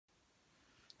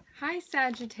Hi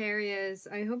Sagittarius,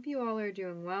 I hope you all are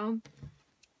doing well.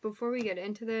 Before we get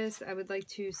into this, I would like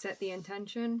to set the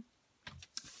intention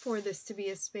for this to be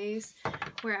a space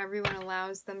where everyone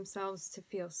allows themselves to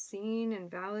feel seen and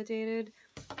validated,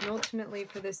 and ultimately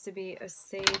for this to be a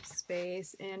safe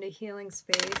space and a healing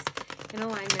space in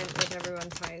alignment with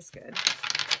everyone's highest good.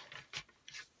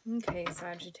 Okay,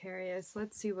 Sagittarius,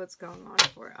 let's see what's going on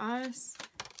for us.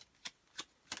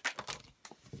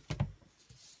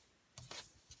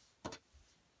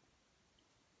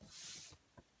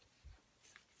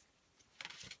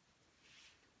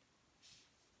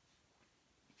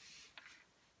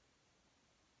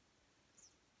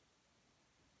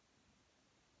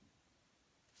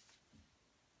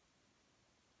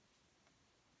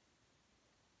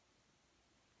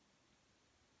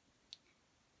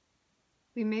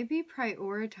 We may be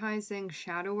prioritizing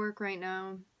shadow work right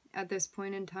now at this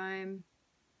point in time.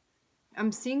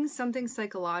 I'm seeing something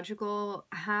psychological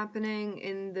happening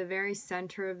in the very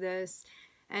center of this,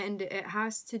 and it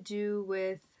has to do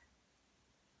with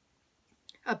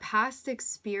a past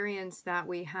experience that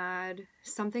we had,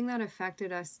 something that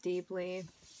affected us deeply.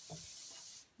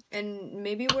 And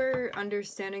maybe we're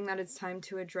understanding that it's time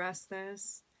to address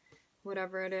this,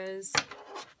 whatever it is.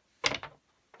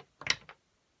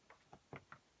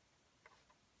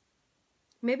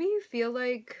 Maybe you feel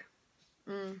like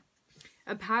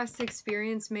a past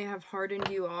experience may have hardened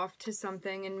you off to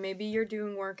something, and maybe you're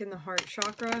doing work in the heart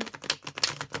chakra.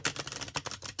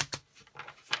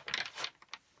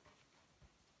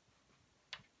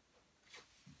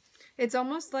 It's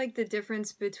almost like the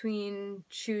difference between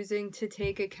choosing to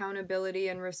take accountability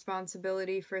and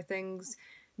responsibility for things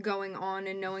going on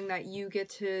and knowing that you get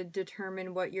to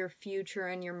determine what your future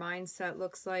and your mindset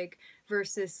looks like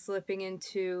versus slipping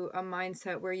into a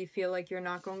mindset where you feel like you're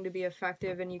not going to be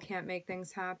effective and you can't make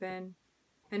things happen,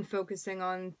 and focusing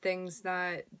on things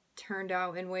that turned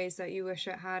out in ways that you wish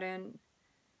it hadn't.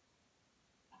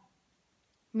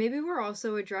 Maybe we're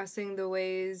also addressing the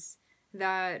ways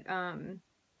that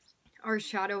our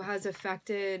shadow has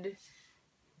affected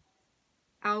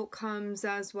outcomes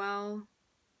as well.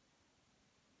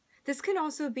 This can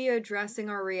also be addressing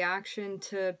our reaction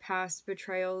to past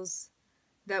betrayals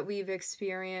that we've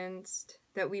experienced,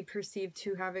 that we perceive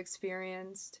to have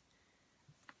experienced,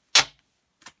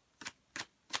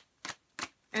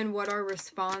 and what our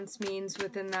response means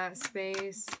within that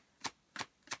space.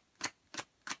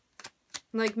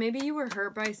 Like maybe you were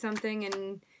hurt by something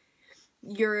and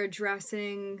you're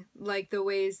addressing like the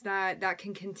ways that that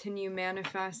can continue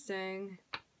manifesting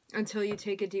until you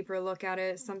take a deeper look at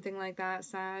it, something like that,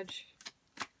 Sag.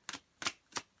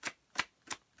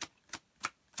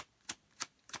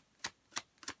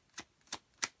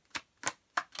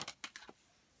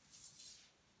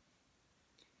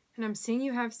 And I'm seeing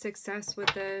you have success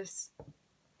with this.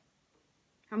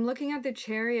 I'm looking at the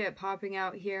Chariot popping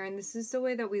out here, and this is the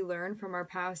way that we learn from our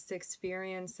past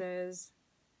experiences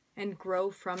and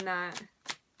grow from that.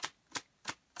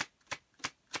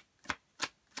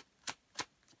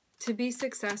 To be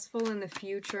successful in the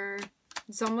future,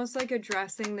 it's almost like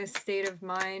addressing this state of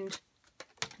mind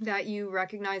that you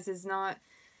recognize is not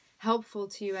helpful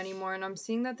to you anymore. And I'm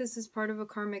seeing that this is part of a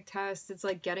karmic test. It's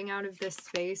like getting out of this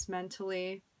space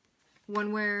mentally.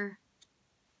 One where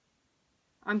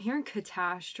I'm hearing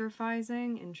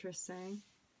catastrophizing. Interesting.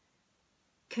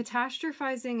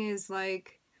 Catastrophizing is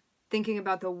like thinking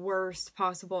about the worst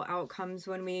possible outcomes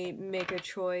when we make a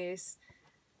choice.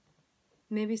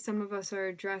 Maybe some of us are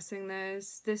addressing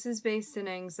this. This is based in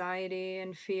anxiety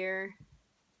and fear.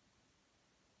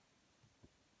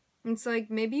 It's like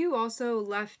maybe you also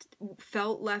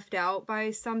felt left out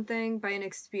by something, by an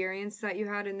experience that you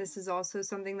had, and this is also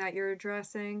something that you're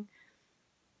addressing.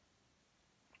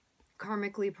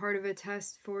 Karmically part of a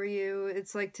test for you.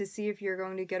 It's like to see if you're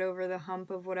going to get over the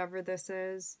hump of whatever this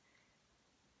is.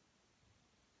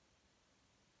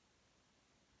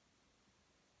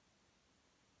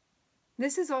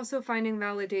 This is also finding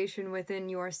validation within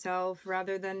yourself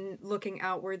rather than looking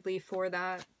outwardly for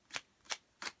that.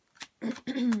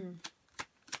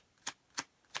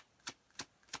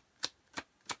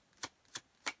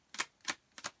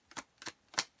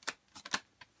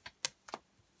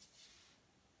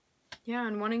 Yeah,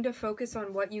 and wanting to focus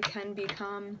on what you can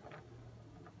become.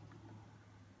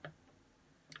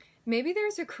 Maybe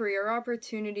there's a career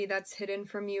opportunity that's hidden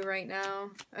from you right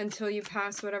now until you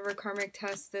pass whatever karmic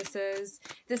test this is.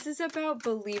 This is about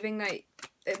believing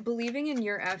in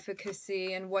your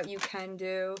efficacy and what you can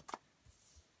do.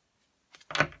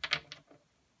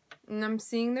 And I'm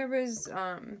seeing there was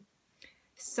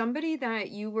somebody that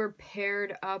you were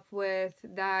paired up with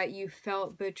that you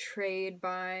felt betrayed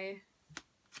by.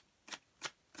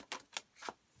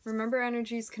 Remember,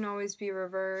 energies can always be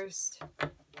reversed.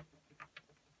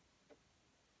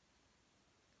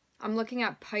 I'm looking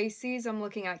at Pisces, I'm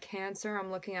looking at Cancer,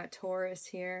 I'm looking at Taurus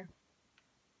here.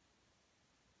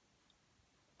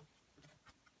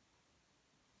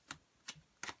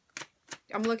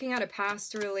 I'm looking at a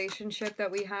past relationship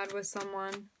that we had with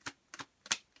someone.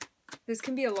 This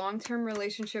can be a long-term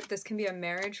relationship. This can be a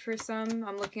marriage for some.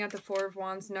 I'm looking at the Four of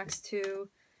Wands next to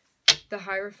the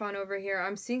Hierophant over here.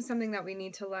 I'm seeing something that we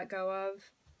need to let go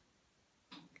of.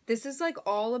 This is like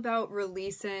all about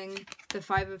releasing the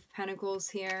Five of Pentacles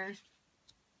here.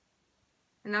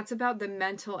 And that's about the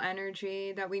mental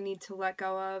energy that we need to let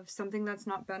go of. Something that's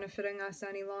not benefiting us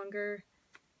any longer.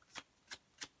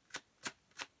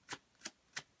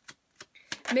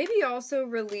 Maybe also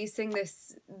releasing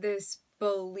this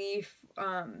belief,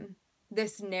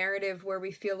 this narrative where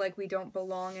we feel like we don't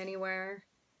belong anywhere.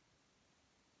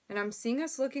 And I'm seeing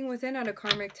us looking within at a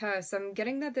karmic test. I'm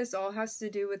getting that this all has to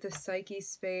do with the psyche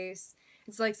space.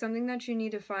 It's like something that you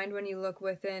need to find when you look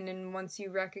within, and once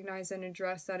you recognize and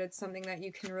address that, it's something that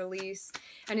you can release.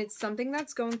 And it's something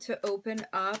that's going to open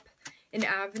up an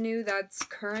avenue that's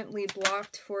currently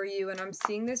blocked for you. And I'm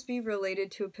seeing this be related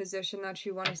to a position that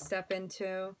you want to step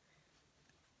into.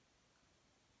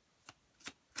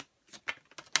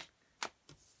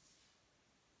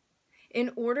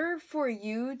 In order for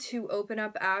you to open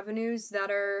up avenues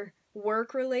that are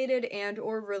work-related and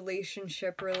or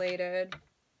relationship-related,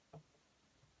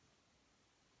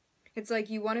 it's like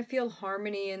you want to feel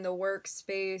harmony in the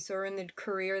workspace or in the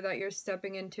career that you're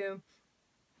stepping into.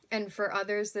 And for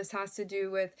others, this has to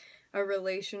do with a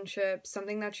relationship,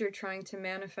 something that you're trying to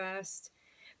manifest.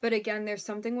 But again, there's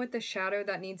something with the shadow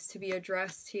that needs to be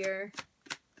addressed here.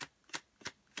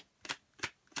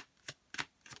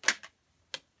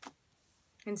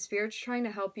 And Spirit's trying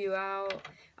to help you out.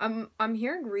 I'm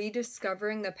hearing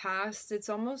rediscovering the past. It's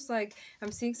almost like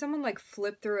I'm seeing someone like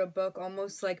flip through a book,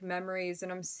 almost like memories.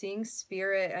 And I'm seeing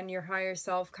Spirit and your higher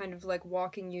self kind of like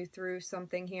walking you through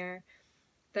something here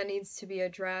that needs to be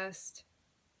addressed.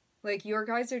 Like your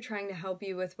guys are trying to help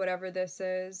you with whatever this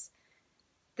is.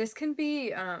 This can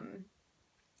be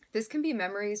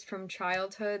memories from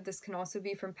childhood. This can also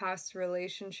be from past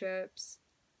relationships.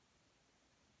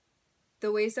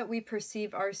 The ways that we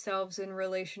perceive ourselves in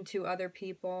relation to other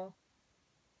people.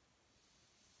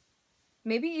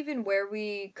 Maybe even where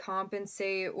we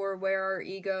compensate or where our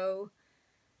ego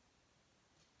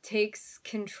takes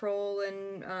control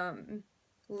and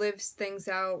lives things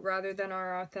out rather than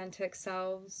our authentic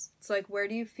selves. It's like, where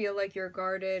do you feel like you're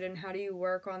guarded, and how do you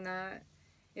work on that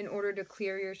in order to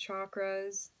clear your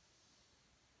chakras?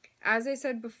 As I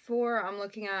said before, I'm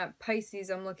looking at Pisces,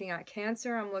 I'm looking at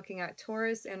Cancer, I'm looking at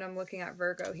Taurus, and I'm looking at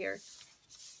Virgo here.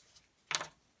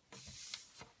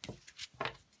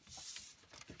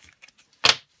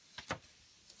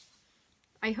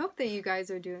 I hope that you guys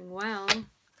are doing well.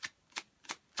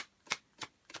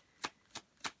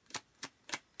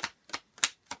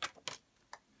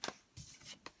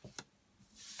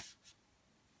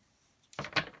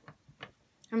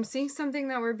 I'm seeing something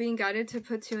that we're being guided to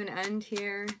put to an end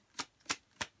here.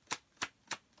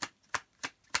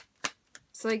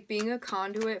 It's like being a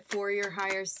conduit for your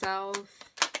higher self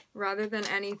rather than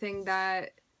anything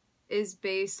that is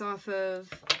based off of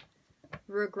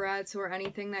regrets or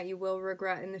anything that you will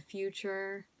regret in the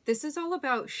future. This is all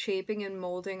about shaping and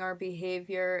molding our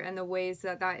behavior and the ways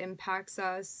that that impacts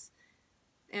us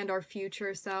and our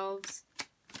future selves.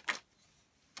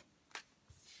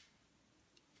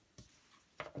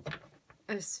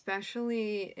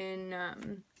 Especially in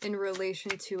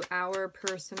relation to our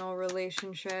personal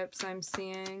relationships, I'm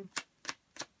seeing.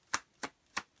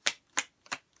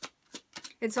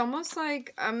 It's almost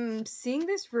like I'm seeing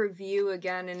this review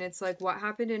again, and it's like, what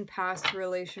happened in past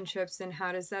relationships and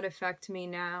how does that affect me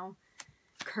now,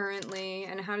 currently,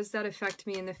 and how does that affect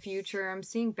me in the future? I'm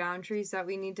seeing boundaries that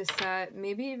we need to set,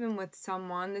 maybe even with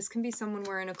someone. This can be someone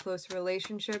we're in a close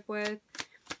relationship with.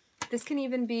 This can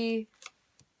even be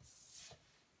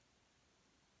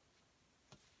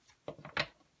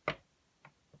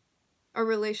a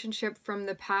relationship from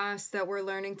the past that we're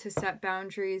learning to set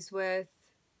boundaries with,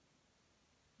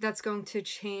 that's going to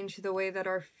change the way that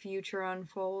our future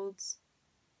unfolds.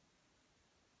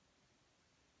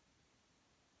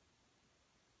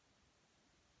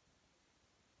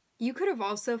 You could have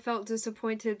also felt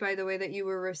disappointed by the way that you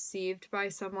were received by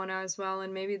someone as well,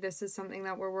 and maybe this is something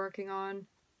that we're working on.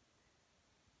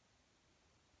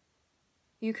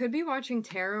 You could be watching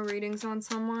tarot readings on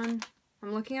someone.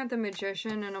 I'm looking at the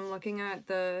Magician and I'm looking at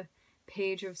the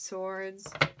Page of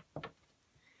Swords.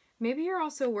 Maybe you're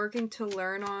also working to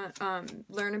learn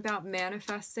about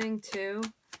manifesting too.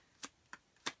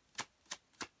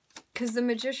 because the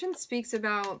Magician speaks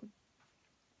about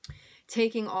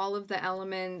taking all of the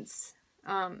elements,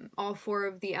 all 4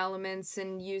 of the elements,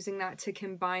 and using that to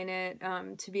combine it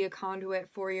to be a conduit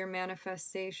for your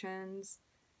manifestations.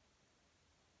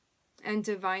 And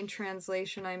divine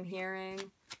translation I'm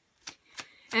hearing.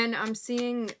 And I'm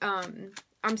seeing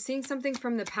something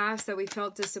from the past that we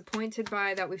felt disappointed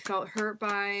by, that we felt hurt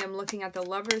by. I'm looking at the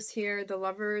Lovers here. The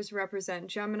Lovers represent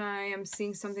Gemini. I'm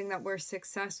seeing something that we're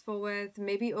successful with,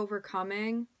 maybe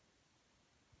overcoming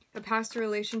a past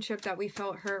relationship that we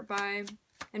felt hurt by.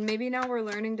 And maybe now we're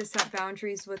learning to set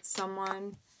boundaries with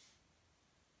someone.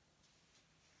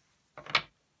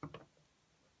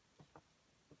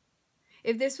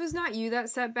 If this was not you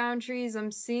that set boundaries,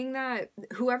 I'm seeing that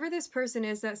whoever this person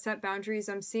is that set boundaries,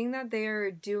 I'm seeing that they are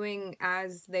doing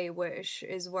as they wish,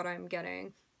 is what I'm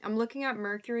getting. I'm looking at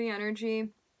Mercury energy,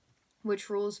 which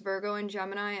rules Virgo and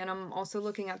Gemini, and I'm also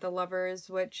looking at the Lovers,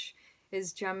 which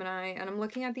is Gemini, and I'm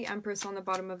looking at the Empress on the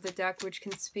bottom of the deck, which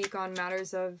can speak on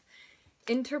matters of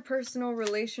interpersonal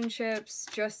relationships,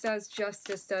 just as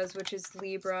Justice does, which is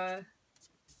Libra.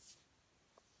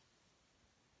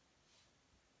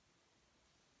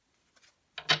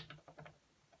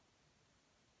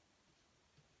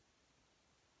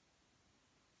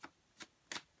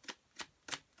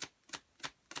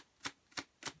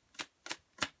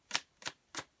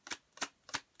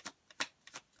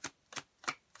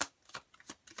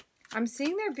 I'm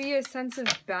seeing there be a sense of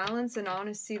balance and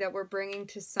honesty that we're bringing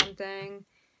to something.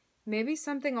 Maybe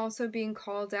something also being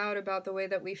called out about the way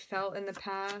that we felt in the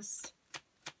past.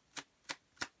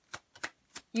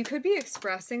 You could be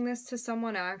expressing this to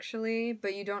someone actually,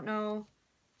 but you don't know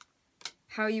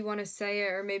how you want to say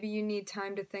it, or maybe you need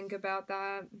time to think about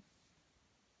that.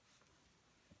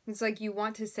 It's like you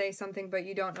want to say something, but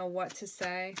you don't know what to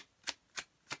say.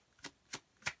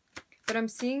 But I'm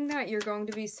seeing that you're going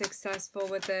to be successful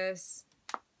with this.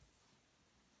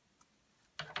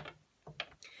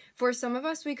 For some of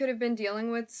us, we could have been dealing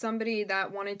with somebody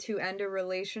that wanted to end a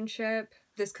relationship.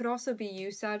 This could also be you,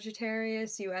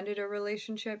 Sagittarius. You ended a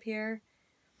relationship here.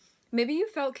 Maybe you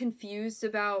felt confused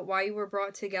about why you were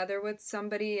brought together with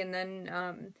somebody, and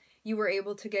then you were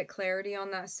able to get clarity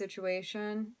on that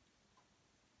situation.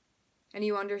 And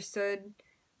you understood,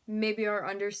 maybe are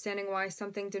understanding why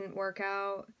something didn't work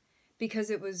out.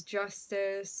 Because it was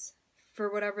justice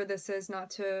for whatever this is not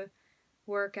to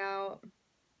work out.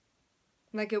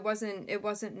 Like it wasn't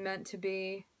meant to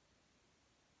be.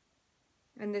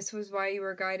 And this was why you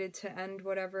were guided to end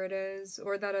whatever it is,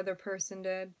 or that other person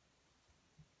did.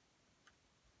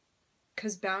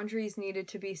 Because boundaries needed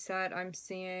to be set, I'm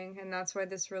seeing, and that's why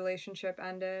this relationship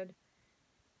ended.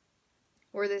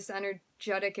 Or this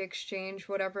energetic exchange,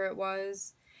 whatever it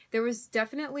was. There was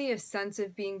definitely a sense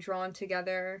of being drawn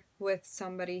together with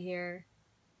somebody here.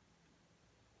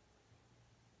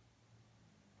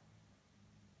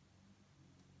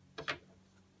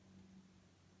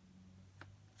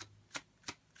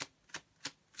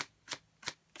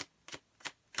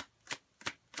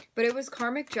 But it was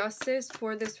karmic justice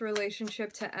for this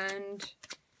relationship to end.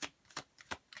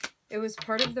 It was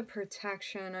part of the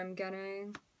protection I'm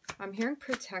getting. I'm hearing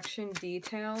protection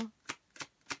detail.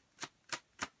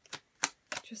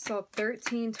 Just saw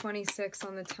 1326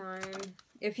 on the time.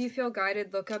 If you feel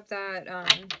guided, look up that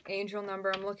angel number.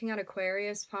 I'm looking at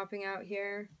Aquarius popping out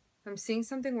here. I'm seeing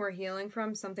something we're healing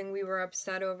from, something we were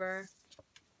upset over.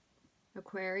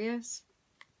 Aquarius.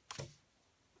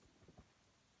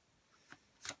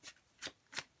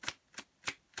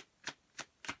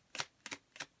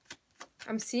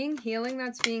 I'm seeing healing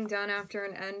that's being done after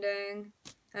an ending.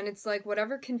 And it's like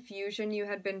whatever confusion you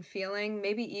had been feeling,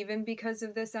 maybe even because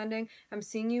of this ending, I'm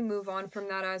seeing you move on from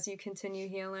that as you continue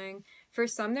healing. For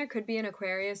some, there could be an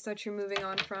Aquarius that you're moving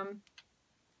on from.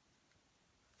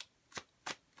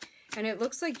 And it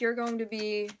looks like you're going to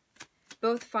be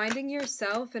both finding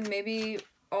yourself and maybe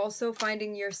also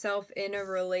finding yourself in a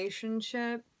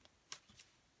relationship.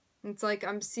 It's like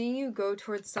I'm seeing you go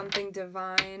towards something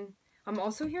divine. I'm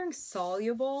also hearing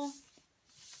soluble.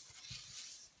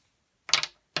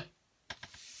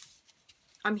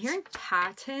 I'm hearing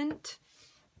patent.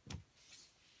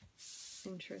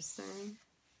 Interesting.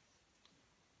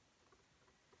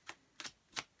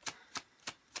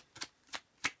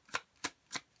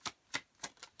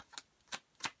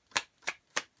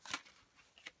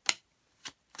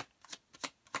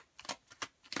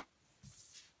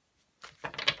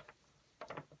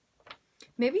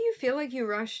 Maybe you feel like you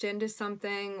rushed into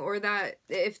something, or that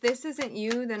if this isn't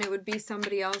you, then it would be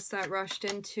somebody else that rushed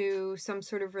into some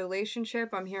sort of relationship.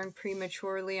 I'm hearing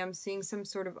prematurely. I'm seeing some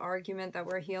sort of argument that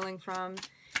we're healing from.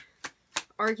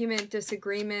 argument,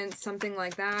 disagreement, something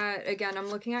like that. Again, I'm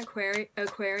looking at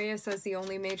Aquarius as the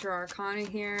only major arcana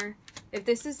here. If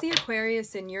this is the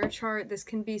Aquarius in your chart, this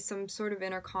can be some sort of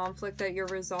inner conflict that you're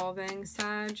resolving,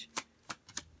 Sag.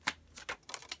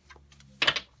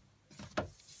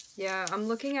 Yeah, I'm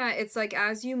looking at, it's like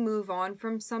as you move on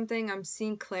from something, I'm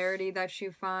seeing clarity that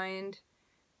you find.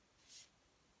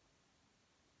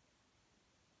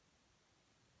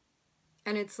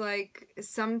 And it's like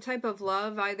some type of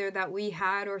love either that we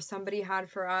had or somebody had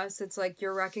for us. It's like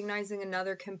you're recognizing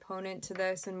another component to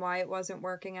this and why it wasn't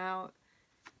working out.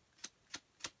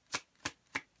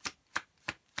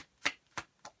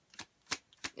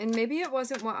 And maybe it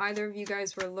wasn't what either of you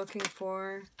guys were looking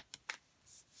for.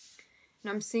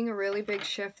 And I'm seeing a really big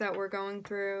shift that we're going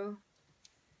through.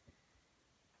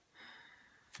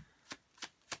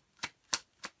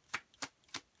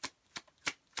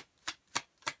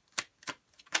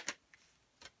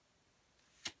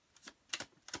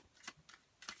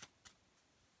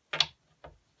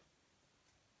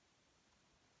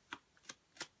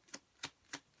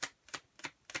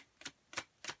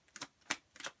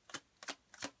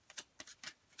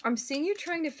 I'm seeing you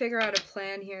trying to figure out a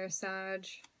plan here, Sag.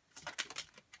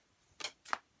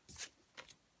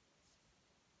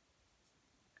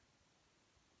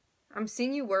 I'm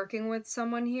seeing you working with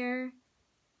someone here.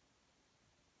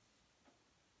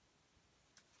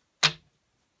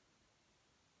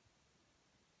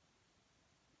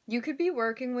 You could be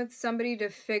working with somebody to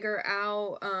figure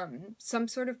out some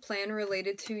sort of plan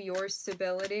related to your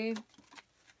stability.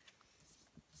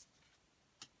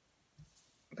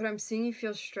 But I'm seeing you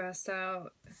feel stressed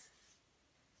out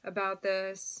about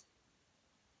this.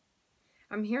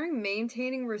 I'm hearing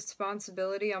maintaining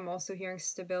responsibility. I'm also hearing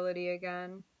stability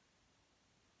again.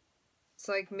 It's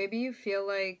like maybe you feel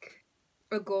like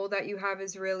a goal that you have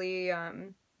is really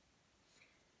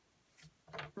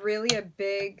really a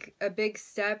big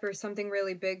step or something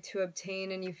really big to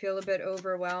obtain, and you feel a bit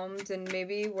overwhelmed, and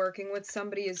maybe working with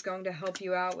somebody is going to help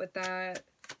you out with that.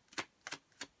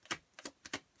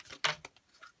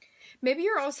 Maybe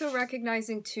you're also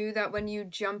recognizing too that when you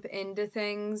jump into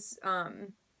things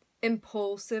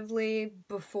impulsively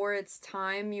before it's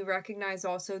time, you recognize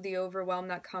also the overwhelm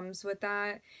that comes with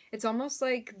that. It's almost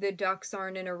like the ducks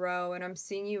aren't in a row, and I'm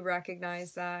seeing you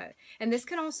recognize that. And this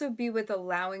can also be with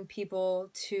allowing people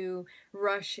to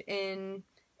rush in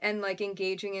and like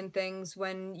engaging in things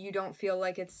when you don't feel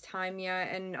like it's time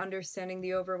yet, and understanding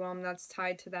the overwhelm that's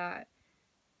tied to that.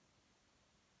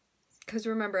 Because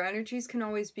remember, energies can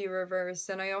always be reversed,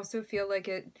 and I also feel like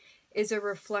it is a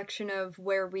reflection of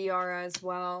where we are as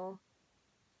well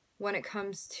when it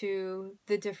comes to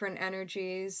the different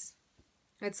energies.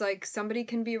 It's like somebody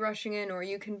can be rushing in, or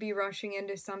you can be rushing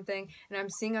into something, and I'm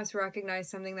seeing us recognize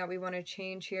something that we want to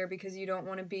change here because you don't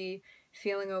want to be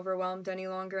feeling overwhelmed any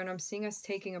longer, and I'm seeing us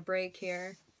taking a break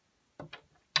here.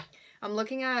 I'm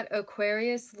looking at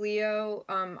Aquarius, Leo,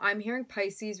 I'm hearing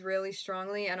Pisces really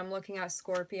strongly, and I'm looking at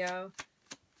Scorpio.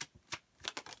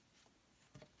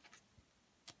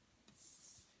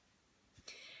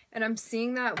 And I'm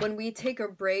seeing that when we take a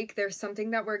break, there's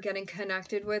something that we're getting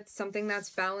connected with, something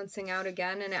that's balancing out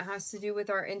again, and it has to do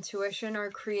with our intuition, our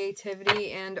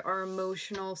creativity, and our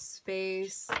emotional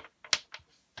space.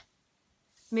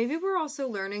 Maybe we're also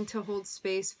learning to hold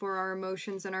space for our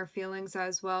emotions and our feelings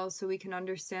as well, so we can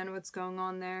understand what's going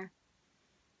on there.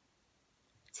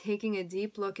 Taking a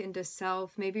deep look into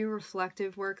self, maybe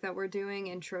reflective work that we're doing,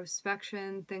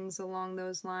 introspection, things along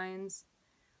those lines.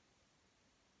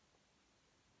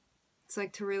 It's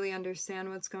like to really understand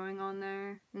what's going on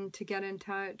there and to get in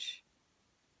touch.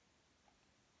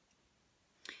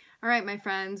 All right, my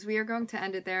friends, we are going to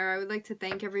end it there. I would like to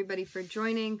thank everybody for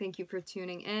joining. Thank you for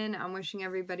tuning in. I'm wishing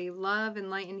everybody love and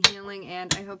light and healing,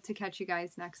 and I hope to catch you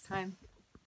guys next time.